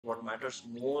What matters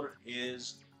more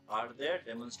is, are there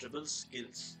demonstrable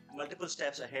skills multiple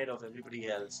steps ahead of everybody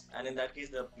else? And in that case,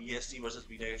 the BSc versus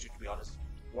B.Tech, to be honest,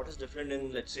 what is different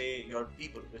in, let's say, your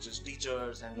people, which is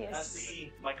teachers and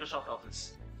the Microsoft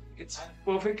Office? It's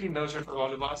perfectly nurtured for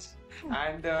all of us.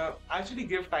 And I actually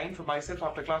give time for myself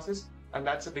after classes, and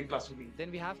that's a big plus for me.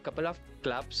 Then we have a couple of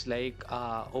clubs like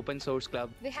open source club.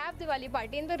 We have Diwali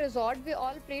party in the resort. We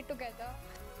all pray together.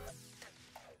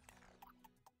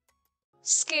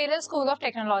 Scalar School of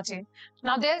Technology.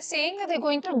 Now they're saying that they're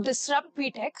going to disrupt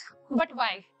B.Tech, but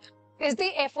why? Is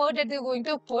the effort that they're going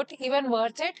to put even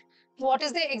worth it? What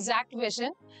is the exact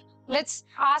vision? Let's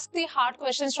ask the hard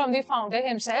questions from the founder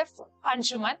himself,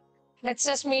 Anshuman. Let's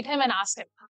just meet him and ask him.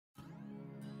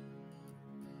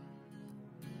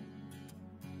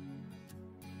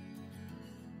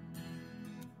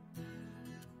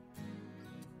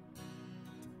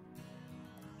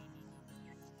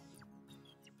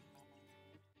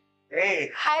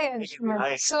 Hey! Hi, Anshuman.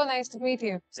 Hi. So nice to meet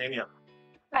you. Same here.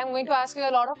 I'm going to ask you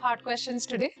a lot of hard questions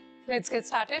today. Let's get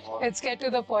started. Let's get to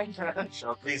the point.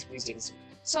 Sure, please take a seat.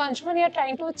 So, Anshuman, you're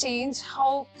trying to change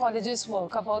how colleges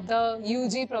work, about the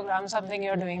UG program, something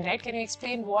you're doing, right? Can you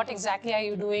explain what exactly are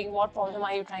you doing? What problem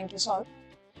are you trying to solve?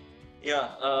 Yeah,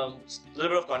 a little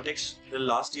bit of context. The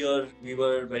last year, we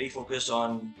were very focused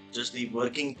on just the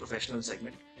working professional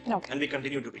segment, Okay. and we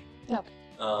continue to be. Okay.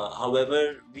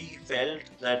 However, we felt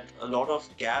that a lot of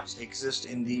gaps exist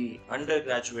in the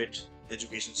undergraduate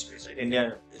education space. Right?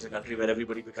 India is a country where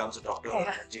everybody becomes a doctor or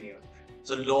an engineer.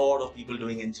 So a lot of people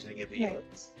doing engineering every year.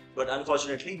 But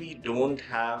unfortunately, we don't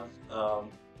have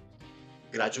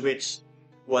graduates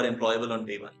who are employable on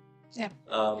day one. Yeah.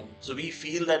 So we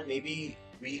feel that maybe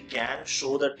we can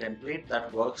show the template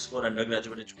that works for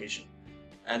undergraduate education.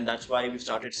 And that's why we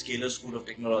started Scalar School of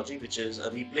Technology, which is a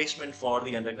replacement for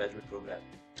the undergraduate program.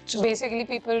 So basically,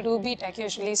 people do B.Tech,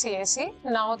 usually CSE.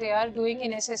 Now they are doing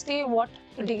in SST. What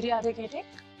degree are they getting?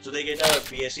 So they get a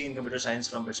BSc in Computer Science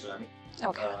from Purswani,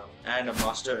 Okay. and a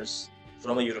Master's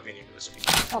from a European university.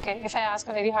 Okay. If I ask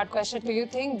a very hard question, do you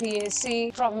think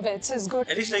BSc from BITS is good?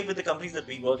 At least like with the companies that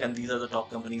we work, and these are the top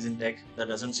companies in tech, that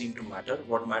doesn't seem to matter.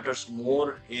 What matters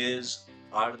more is,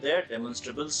 are there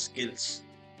demonstrable skills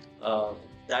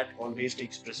that always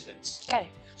takes precedence. Okay.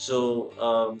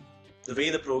 So the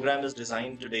way the program is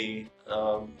designed today,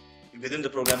 within the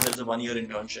program there's a one-year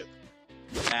internship,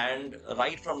 and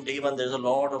right from day one there's a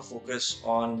lot of focus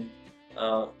on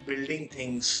building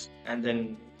things, and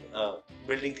then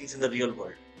building things in the real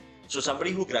world. So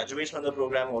somebody who graduates from the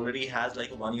program already has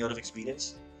like a 1 year of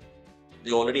experience.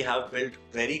 They already have built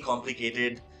very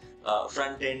complicated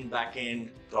front-end,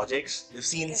 back-end projects. They've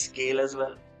seen scale as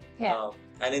well. Yeah.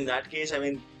 And in that case, I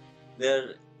mean,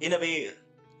 they're in a way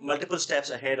multiple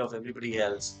steps ahead of everybody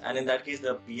else. And in that case,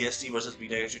 the BSc versus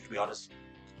B.Tech, to be honest,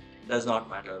 does not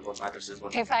matter. What matters is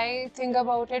what. If I think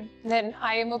about it, then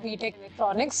I am a B.Tech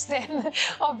electronics, then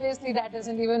obviously that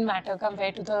doesn't even matter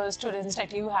compared to the students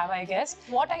that you have, I guess.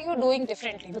 What are you doing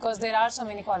differently? Because there are so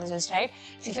many colleges, right?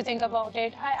 If you think about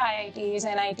it, IITs,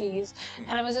 NITs,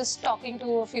 and I was just talking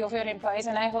to a few of your employees,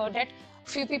 and I heard that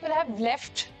few people have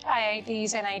left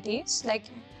IITs, NITs, like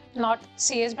not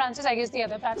CS branches, I guess the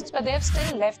other branches, but they have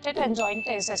still left it and joined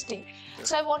the SST.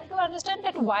 So I wanted to understand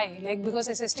that why, like because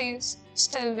SST is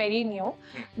still very new,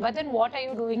 but then what are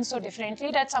you doing so differently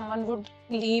that someone would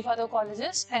leave other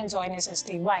colleges and join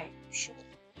SST? Why? Sure.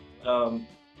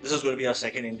 This is going to be our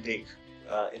second intake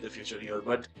in the future here,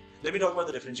 but let me talk about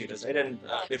the differentiators, right? And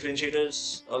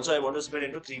differentiators also I want to split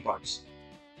into three parts.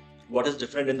 What is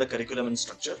different in the curriculum and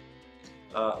structure?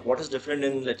 What is different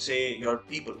in, let's say, your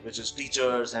people, which is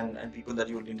teachers and people that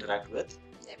you will interact with,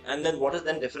 and then what is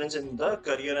then difference in the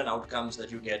career and outcomes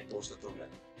that you get post the program.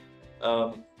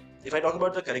 If I talk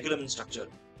about the curriculum and structure,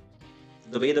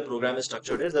 the way the program is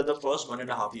structured is that the first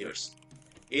 1.5 years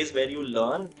is where you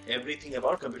learn everything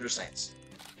about computer science.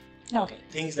 Okay.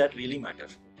 Things that really matter.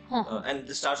 And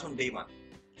this starts from day one.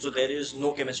 So there is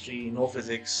no chemistry, no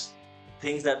physics,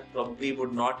 things that probably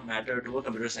would not matter to a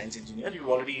computer science engineer. You've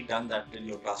already done that till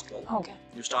your class 12. Okay.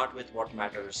 You start with what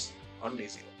matters on day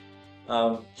 0.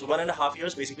 So 1.5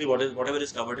 years, basically whatever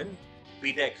is covered in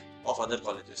B.Tech of other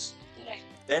colleges. Right.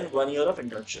 Then 1 year of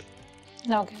internship.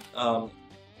 Okay.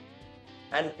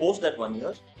 And post that 1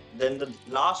 year, then the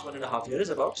last 1.5 years is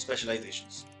about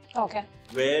specializations. Okay.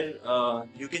 Where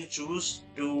you can choose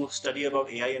to study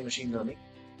about AI and machine learning,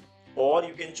 or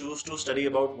you can choose to study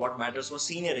about what matters for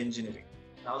senior engineering.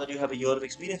 Now that you have a year of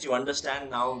experience, you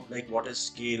understand now like what is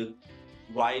scale,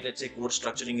 why let's say code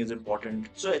structuring is important.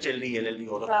 So HLD, LLD,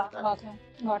 all of that. Okay.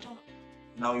 Got it.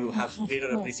 Now you have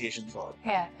greater appreciation for it.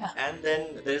 Yeah. And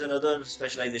then there is another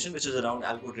specialization which is around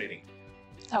algo trading.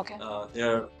 Okay.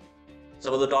 They're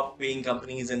some of the top paying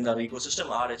companies in our ecosystem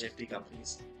are HFT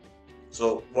companies.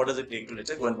 So what does it take to,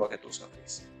 let's say, go and work at those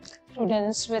companies?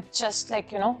 Students with just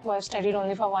who have studied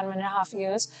only for 1.5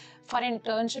 years for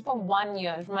internship of 1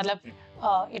 year.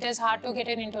 It is hard to get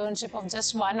an internship of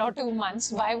just 1 or 2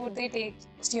 months. Why would they take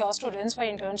your students for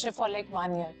internship for like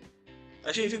 1 year?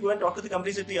 Actually, if you go and talk to the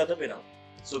companies, it's the other way around.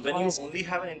 So when you only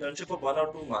have an internship of 1 or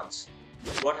 2 months,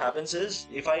 what happens is,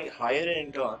 if I hire an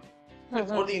intern,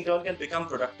 before the intern can become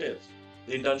productive,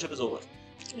 the internship is over.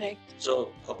 Right.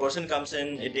 So a person comes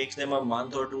in, it takes them a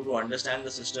month or two to understand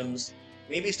the systems,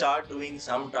 maybe start doing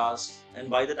some tasks, and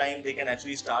by the time they can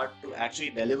actually start to actually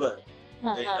deliver,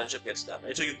 the internship gets done.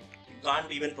 Right? So you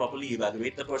can't even properly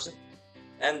evaluate the person,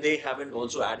 and they haven't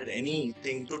also added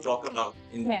anything to talk about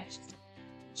in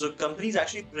So companies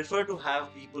actually prefer to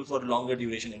have people for longer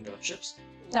duration internships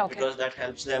because that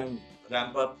helps them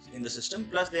ramp up in the system.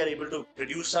 Plus, they are able to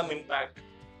produce some impact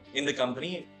in the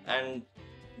company, and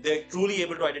they're truly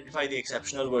able to identify the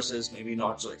exceptional versus maybe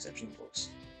not so exceptional folks.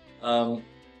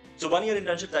 So 1 year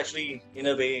internships actually, in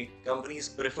a way, companies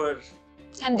prefer.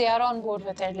 And they are on board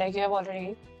with it, like you have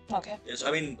already. Okay. Yes,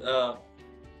 I mean,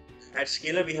 at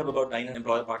Scalar, we have about 9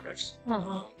 employer partners.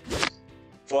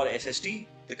 For SST,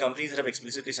 the companies that have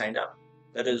explicitly signed up,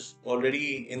 that is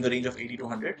already in the range of 80 to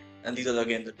 100, and these are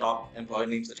again the top employer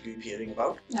names that you keep hearing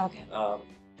about. Okay.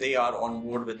 They are on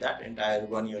board with that entire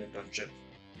 1 year internship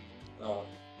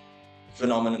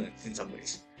phenomenon in some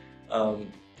ways.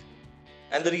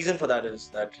 And the reason for that is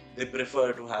that they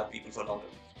prefer to have people for longer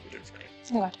periods of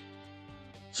time. Got it.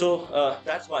 So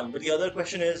that's one. But the other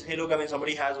question is, hey, look, I mean,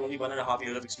 somebody has only 1.5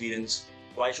 years of experience.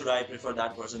 Why should I prefer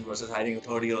that person versus hiring a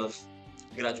third year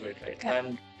graduate, right? Okay.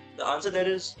 And the answer there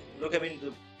is, look, I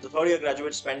mean, the third year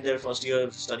graduates spent their first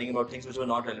year studying about things which were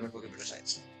not relevant for computer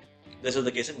science. This is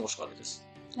the case in most colleges.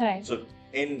 Right. So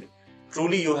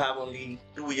truly you have only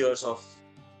 2 years of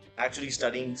actually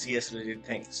studying CS related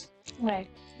things. Right.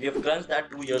 We have crunched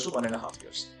that 2 years to 1.5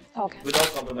 years. Okay.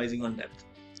 Without compromising on depth.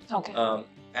 Okay.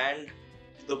 And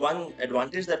the one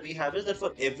advantage that we have is that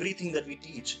for everything that we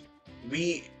teach,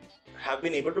 we have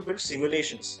been able to build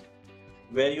simulations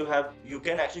where you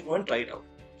can actually go and try it out.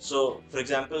 So, for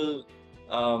example,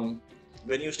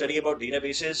 when you study about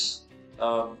databases,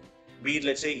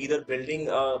 let's say either building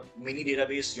a mini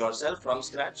database yourself from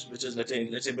scratch, which is let's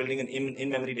say building an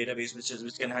in-memory database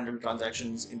which can handle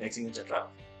transactions, indexing, etc.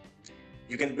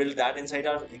 You can build that inside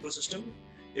our ecosystem.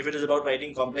 If it is about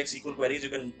writing complex SQL queries, you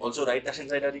can also write that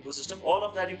inside our ecosystem. All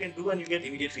of that you can do, and you get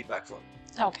immediate feedback for.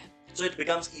 Okay. So it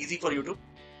becomes easy for you to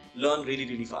learn really,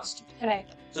 really fast. Right.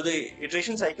 So the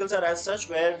iteration cycles are as such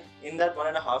where in that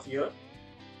 1.5 year,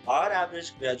 our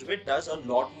average graduate does a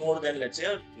lot more than, let's say,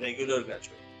 a regular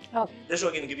graduate. Okay. Just so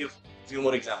I can give you a few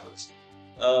more examples.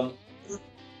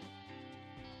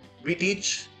 We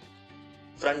teach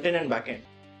front-end and back-end.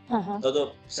 Now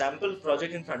the sample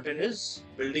project in front-end is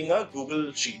building a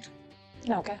Google Sheet.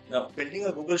 Okay. Now, building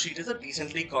a Google Sheet is a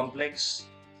decently complex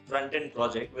front-end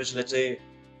project, which let's say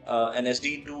an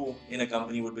SD2 in a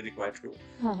company would be required to do.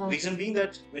 Reason being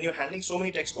that when you're handling so many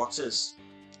text boxes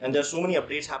and there are so many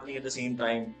updates happening at the same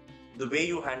time, the way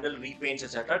you handle repaints,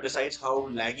 etc., decides how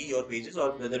laggy your page is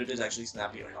or whether it is actually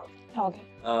snappy or not.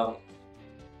 Okay.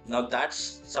 Now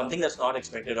that's something that's not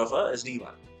expected of a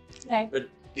SD1. Right. But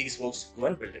these folks go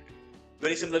and build it.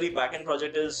 Very similarly, backend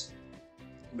project is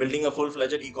building a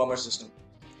full-fledged e-commerce system.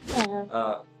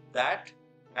 That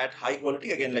at high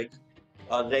quality, again, like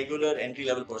a regular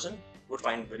entry-level person would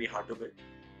find very hard to build.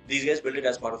 These guys build it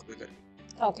as part of the curriculum.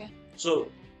 Okay. So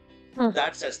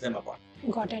that sets them apart.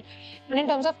 Got it. And in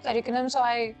terms of curriculum, so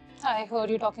I heard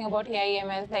you talking about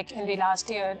AI/ML like in the last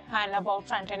year and about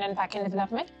front-end and back-end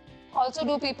development. Also,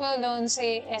 do people learn,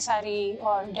 say, SRE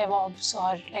or DevOps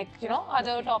or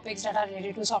other topics that are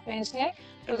related to software engineering?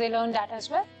 Do they learn that as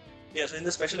well? Yeah, so in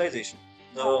the specialization,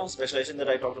 specialization that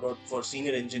I talked about for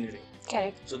senior engineering.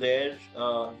 Correct. So there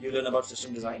you learn about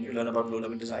system design, you learn about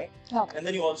low-level design, Okay. and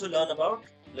then you also learn about,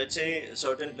 let's say,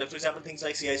 certain, for example, things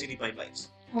like CI/CD pipelines.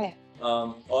 Yeah.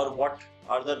 Or what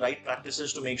are the right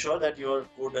practices to make sure that your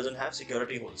code doesn't have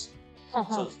security holes.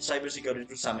 So cybersecurity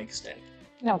to some extent.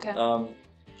 Okay.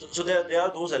 So there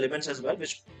are those elements as well,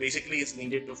 which basically is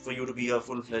needed for you to be a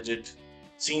full-fledged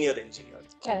senior engineer.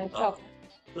 Correct. Okay.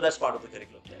 So that's part of the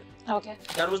curriculum there. Okay.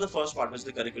 That was the first part, was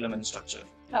the curriculum and structure.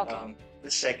 Okay. The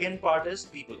second part is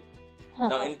people.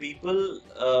 Now in people,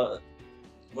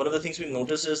 one of the things we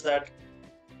notice is that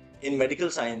in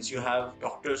medical science, you have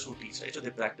doctors who teach, right? So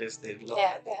they practice, they learn,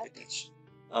 they teach.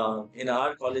 In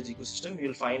our college ecosystem,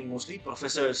 you'll find mostly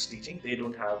professors teaching. They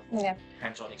don't have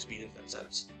hands-on experience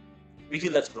themselves. We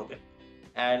feel that's broken.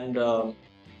 And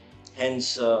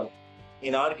Hence,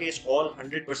 in our case, all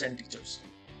 100% teachers,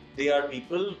 they are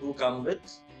people who come with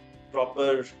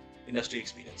proper industry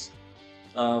experience.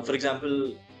 For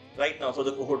example, right now for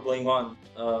the cohort going on,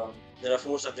 there are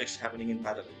 4 subjects happening in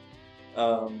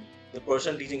parallel. The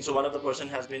person teaching, so one of the person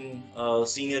has been a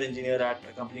senior engineer at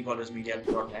a company called as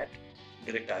Media.net,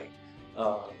 Direct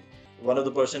one of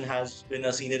the person has been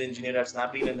a senior engineer at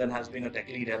Snapdeal and then has been a tech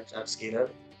lead at Scalar.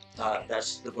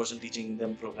 That's the person teaching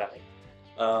them programming.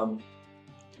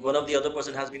 One of the other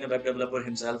person has been a web developer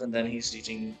himself and then he's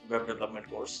teaching web development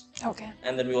course. Okay.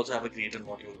 And then we also have a creator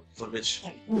module for which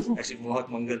actually Mohak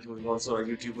Mangal, who is also a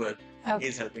YouTuber,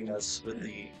 is helping us with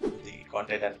the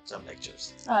content and some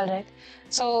lectures. All right.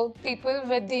 So people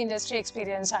with the industry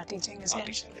experience are teaching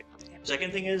essentially.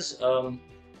 Second thing is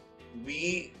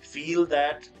we feel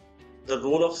that the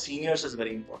role of seniors is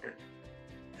very important.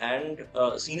 And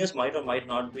seniors might or might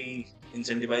not be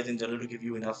incentivized in general to give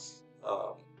you enough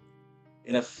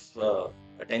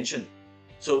attention.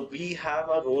 So we have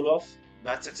a role of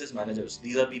batch success managers.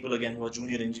 These are people again who are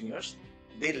junior engineers.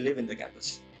 They live in the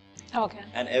campus. Okay.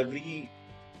 And every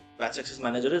batch success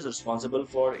manager is responsible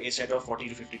for a set of 40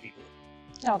 to 50 people.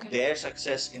 Okay. Their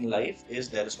success in life is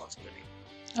their responsibility.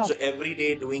 Okay. So every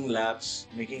day doing labs,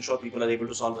 making sure people are able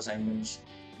to solve assignments,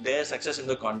 their success in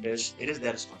the contest, it is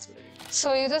their responsibility.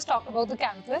 So you just talked about the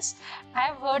campus. I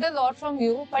have heard a lot from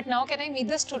you, but now can I meet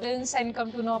the students and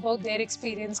come to know about their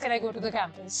experience? Can I go to the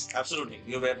campus? Absolutely.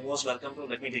 You're most welcome to.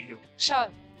 Let me take you. Sure.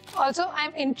 Also,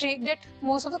 I'm intrigued that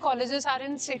most of the colleges are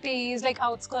in cities like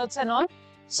outskirts and all.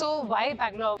 So why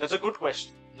Bangalore? That's a good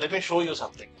question. Let me show you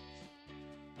something.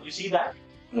 You see that?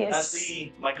 Yes. That's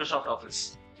the Microsoft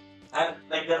office. And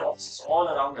like there are offices all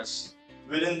around us.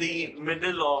 We're in the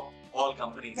middle of all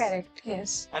companies. Correct,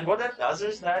 yes. And what that does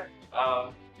is that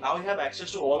now we have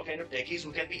access to all kind of techies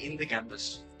who can be in the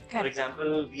campus. Correct. For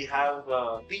example, we have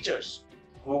teachers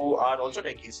who are also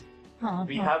techies.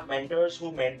 We have mentors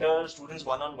who mentor students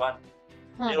one-on-one.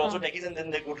 They're also techies and then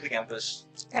they go to the campus.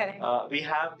 Correct. We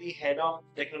have the head of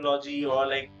technology or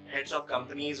like heads of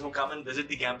companies who come and visit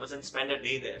the campus and spend a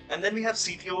day there. And then we have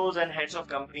CTOs and heads of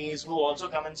companies who also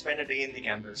come and spend a day in the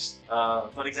campus.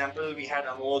 For example, we had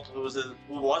Amod, who was the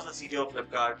CTO of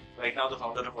Flipkart, right now the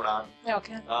founder of Udaan.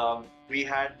 Okay. We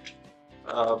had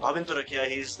Bhavin Turakia,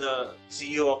 he's the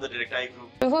CEO of the Direct Group.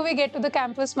 Before we get to the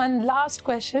campus, one last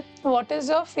question. What is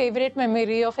your favorite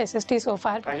memory of SST so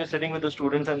far? I'm just sitting with the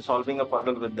students and solving a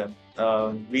puzzle with them.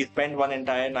 We spent one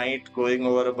entire night going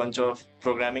over a bunch of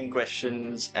programming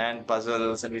questions and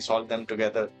puzzles and we solved them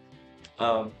together.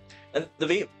 And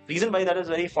the reason why that is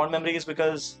very fond memory is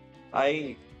because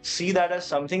I see that as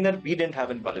something that we didn't have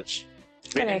in college.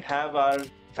 We didn't have our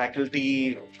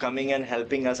faculty coming and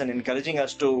helping us and encouraging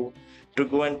us to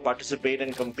go and participate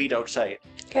and compete outside.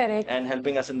 Correct. And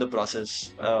helping us in the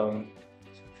process. I'm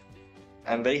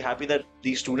very happy that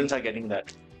these students are getting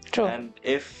that. True. And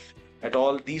if at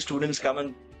all these students come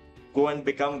and go and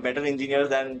become better engineers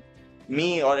than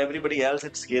me or everybody else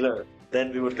at Scalar,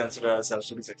 then we would consider ourselves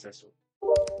to be successful.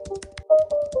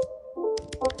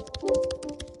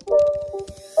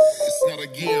 It's not a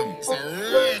game, it's a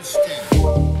rich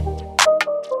thing.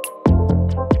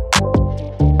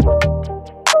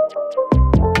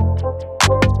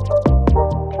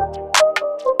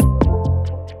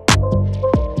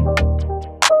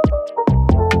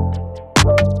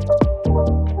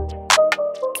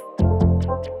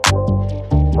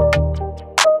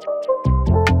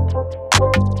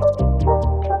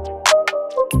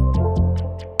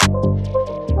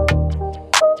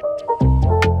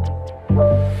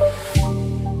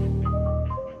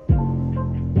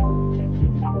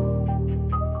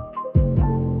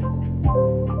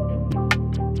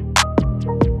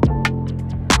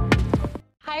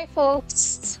 Hi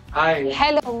folks. Hi.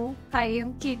 Hello. I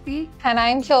am Keerti. And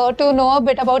I'm here to know a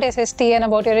bit about SST and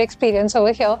about your experience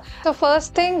over here. So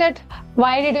first thing, that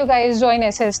why did you guys join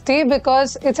SST?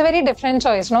 Because it's a very different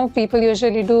choice, no? People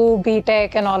usually do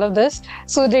B.Tech and all of this.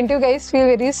 So didn't you guys feel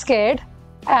very scared?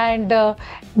 And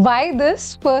why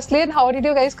this firstly, and how did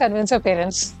you guys convince your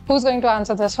parents? Who's going to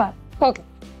answer this one? Okay.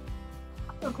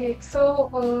 Okay, so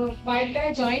why did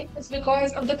I join? It's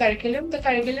because of the curriculum. The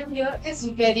curriculum here is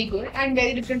very good and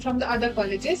very different from the other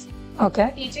colleges.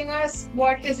 Okay. Teaching us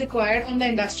what is required on the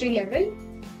industry level.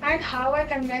 And how I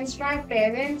convinced my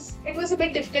parents, it was a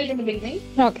bit difficult in the beginning.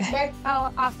 Okay.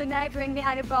 But After that, when we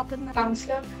had a problem, the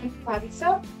counselor and father,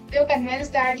 sir, they were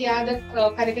convinced that yeah, the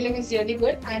curriculum is really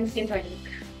good and we can join it.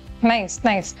 Nice,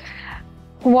 nice.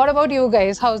 What about you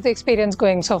guys? How's the experience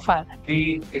going so far?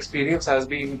 The experience has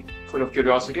been full of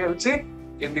curiosity, I would say.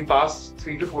 In the past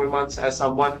 3 to 4 months, as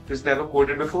someone who's never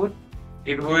coded before,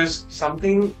 it was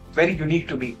something very unique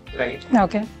to me, right?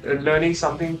 Okay. Learning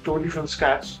something totally from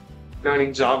scratch,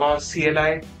 learning Java,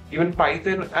 CLI, even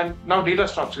Python, and now data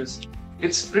structures.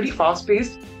 It's pretty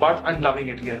fast-paced, but I'm loving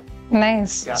it here.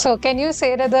 Nice. Yeah. So can you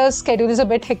say that the schedule is a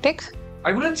bit hectic?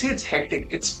 I wouldn't say it's hectic.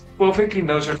 It's perfectly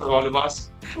nurtured for all of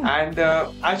us. And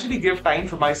I actually give time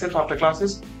for myself after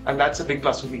classes, and that's a big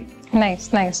plus for me.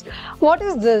 Nice, nice. What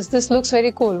is this? This looks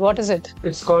very cool. What is it?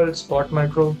 It's called Spot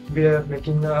Micro. We are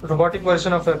making a robotic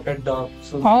version of a pet dog.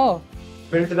 So Oh,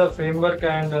 built the framework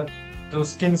and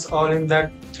those skins all in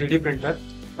that 3D printer.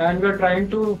 And we're trying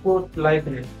to put life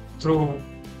in it through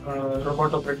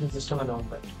robot operating system and all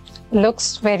that.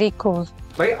 looks very cool.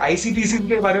 भाई ICPC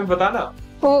के बारे में बताना.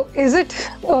 Oh, is it?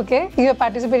 Okay. You have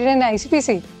participated in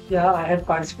ICPC? Yeah, I had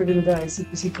participated in the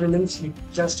ICPC prelims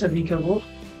just a week ago,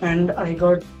 and I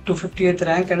got 258th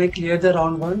rank and I cleared the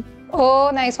round 1. Oh,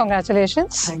 nice.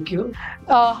 Congratulations. Thank you.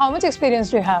 How much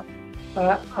experience do you have?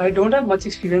 I don't have much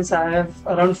experience. I have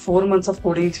around 4 months of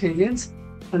coding experience,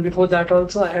 and before that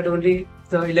also I had only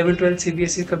the 11-12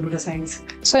 CBSE computer science.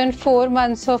 So in 4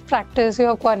 months of practice, you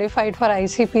have qualified for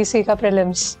ICPC ka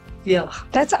prelims. Yeah.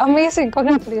 That's amazing.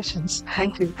 Congratulations.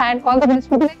 Thank you. And all the best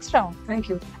for the next round. Thank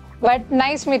you. But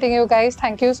nice meeting you guys.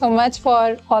 Thank you so much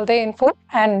for all the info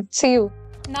and see you.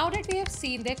 Now that we have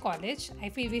seen their college, I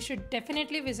feel we should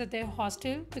definitely visit their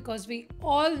hostel, because we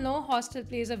all know hostel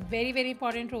plays a very, very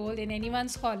important role in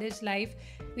anyone's college life.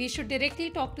 We should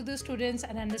directly talk to the students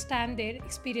and understand their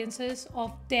experiences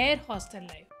of their hostel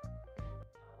life.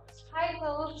 Hi,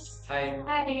 folks. Hi.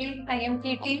 Hi, I am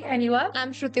Keerti, and you are?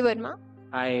 I'm Shruti Verma.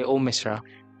 Hi, Om Mishra.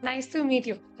 Nice to meet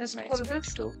you. That's Nice cool. to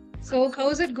meet you. So,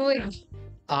 how's it going?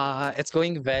 It's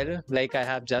going well. Like, I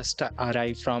have just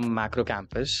arrived from Macro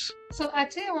campus. So,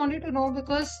 actually, I wanted to know,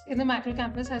 because in the macro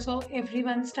campus, I saw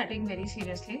everyone studying very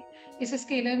seriously. Is a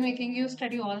scalar making you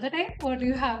study all the time, or do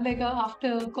you have like a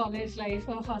after college life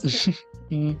or hostel?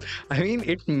 I mean,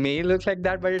 it may look like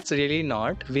that, but it's really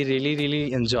not. We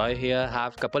really enjoy here,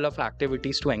 have couple of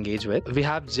activities to engage with. We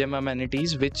have gym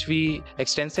amenities, which we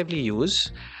extensively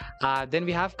use. Then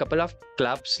we have couple of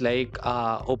clubs like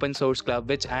open source club,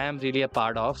 which I am really a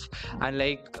part of. And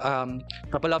like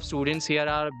couple of students here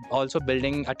are also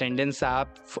building attendance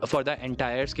app for the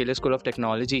entire Scalar School of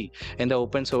Technology in the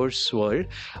open source world,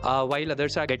 while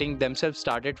others are getting themselves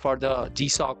started for the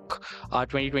GSOC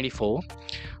 2024.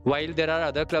 While there are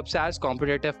other clubs as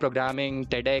competitive programming,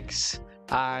 TEDx,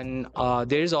 and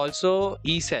there is also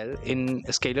eCell in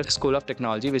Scalar School of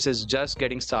Technology, which is just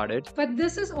getting started. But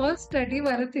this is all study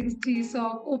wala things,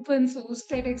 GSOC, open source,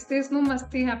 TEDx. There's no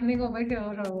musty happening over here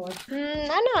or what?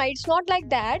 No, it's not like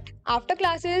that. After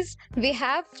classes, we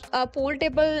have a pool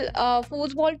table,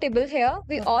 foosball table here.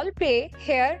 We all play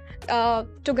here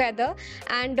together,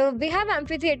 and we have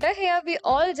amphitheater here. We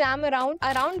all jam around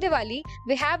Diwali.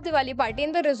 We have Diwali party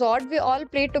in the resort. We all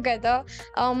play together,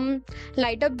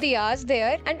 light up diyas there.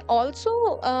 And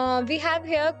also we have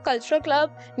here cultural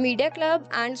club, media club,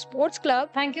 and sports club.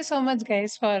 Thank you so much,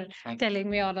 guys, for Thank you. telling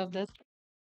me all of this.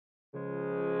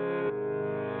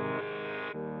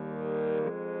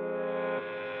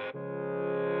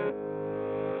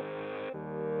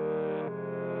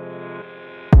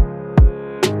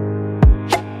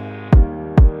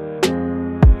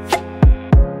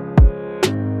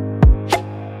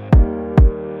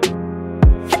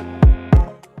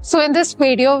 So in this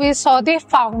video, we saw the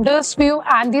founder's view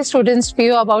and the student's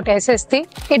view about SST.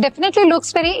 It definitely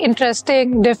looks very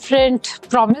interesting, different,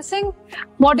 promising.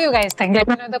 What do you guys think? Let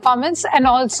me know in the comments. And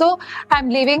also, I'm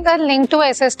leaving a link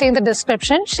to SST in the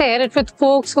description. Share it with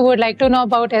folks who would like to know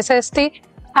about SST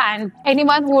and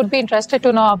anyone who would be interested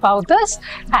to know about this.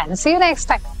 And see you next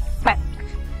time. Bye.